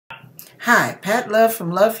Hi, Pat Love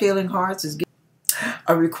from Love Healing Hearts is getting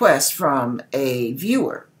a request from a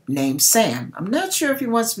viewer named Sam. I'm not sure if he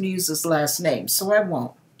wants me to use his last name, so I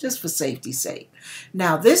won't, just for safety's sake.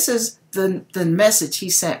 Now, this is the message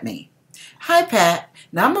he sent me. Hi, Pat.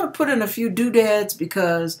 Now, I'm going to put in a few doodads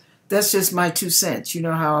because that's just my 2 cents. You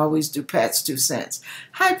know how I always do Pat's 2 cents.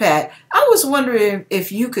 Hi, Pat. I was wondering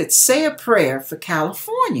if you could say a prayer for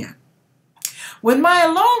California. When my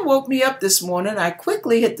alarm woke me up this morning, I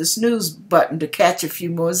quickly hit the snooze button to catch a few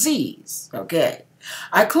more Z's. Okay.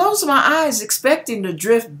 I closed my eyes expecting to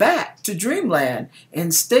drift back to dreamland.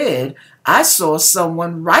 Instead, I saw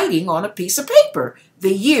someone writing on a piece of paper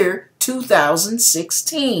the year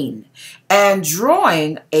 2016 and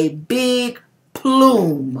drawing a big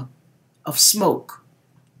plume of smoke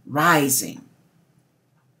rising.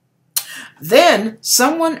 Then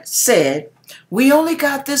someone said, "We only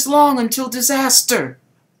got this long until disaster."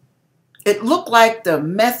 It looked like the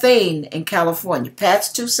methane in California.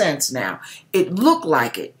 Pat's 2 cents now. It looked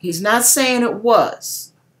like it. He's not saying it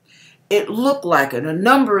was. It looked like it. A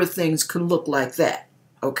number of things could look like that.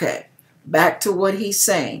 Okay, back to what he's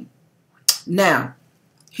saying. Now,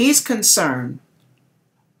 he's concerned.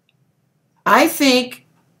 I think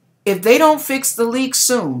if they don't fix the leak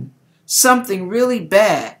soon, something really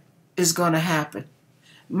bad is going to happen.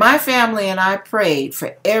 My family and I prayed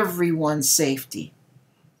for everyone's safety.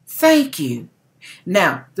 Thank you.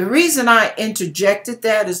 Now, the reason I interjected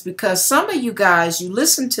that is because some of you guys, you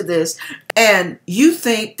listen to this and you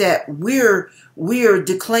think that we're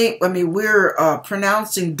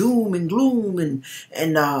pronouncing doom and gloom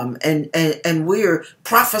and we're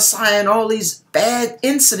prophesying all these bad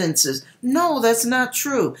incidences. No, that's not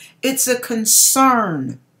true. It's a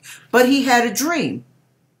concern. But he had a dream.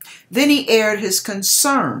 Then he aired his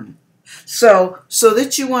concern. So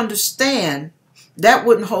that you understand, that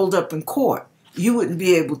wouldn't hold up in court. You wouldn't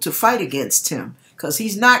be able to fight against him because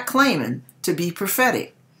he's not claiming to be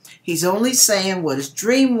prophetic. He's only saying what his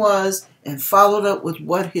dream was and followed up with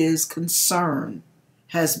what his concern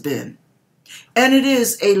has been. And it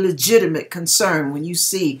is a legitimate concern when you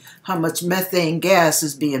see how much methane gas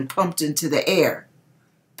is being pumped into the air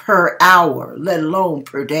per hour, let alone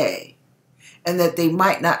per day. And that they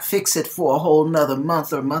might not fix it for a whole nother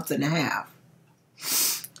month or month and a half.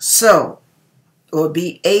 So, or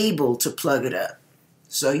be able to plug it up.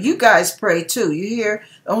 So you guys pray too. You hear?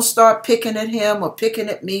 Don't start picking at him or picking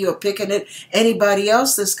at me or picking at anybody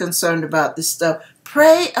else that's concerned about this stuff.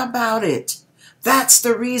 Pray about it. That's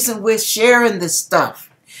the reason we're sharing this stuff.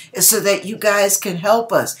 Is so that you guys can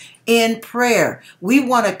help us in prayer. We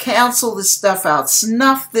want to cancel this stuff out.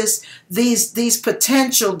 Snuff these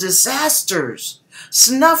potential disasters.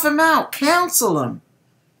 Snuff them out. Cancel them.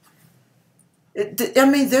 I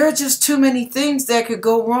mean, there are just too many things that could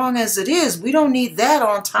go wrong as it is. We don't need that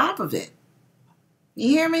on top of it. You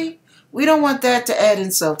hear me? We don't want that to add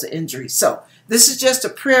insult to injury. So this is just a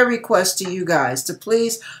prayer request to you guys to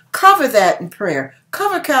please cover that in prayer.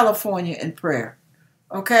 Cover California in prayer.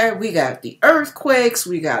 Okay, we got the earthquakes,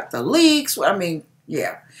 we got the leaks. I mean,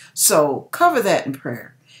 yeah. So cover that in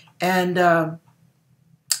prayer. And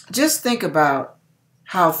just think about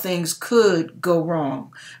how things could go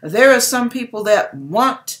wrong. There are some people that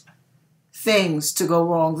want things to go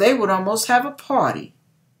wrong. They would almost have a party.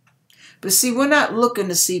 But see, we're not looking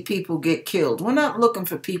to see people get killed. We're not looking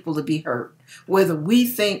for people to be hurt, whether we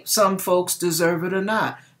think some folks deserve it or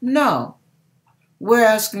not. No. We're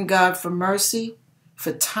asking God for mercy,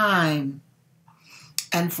 for time,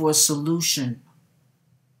 and for a solution.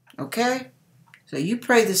 Okay? So you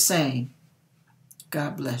pray the same.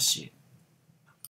 God bless you.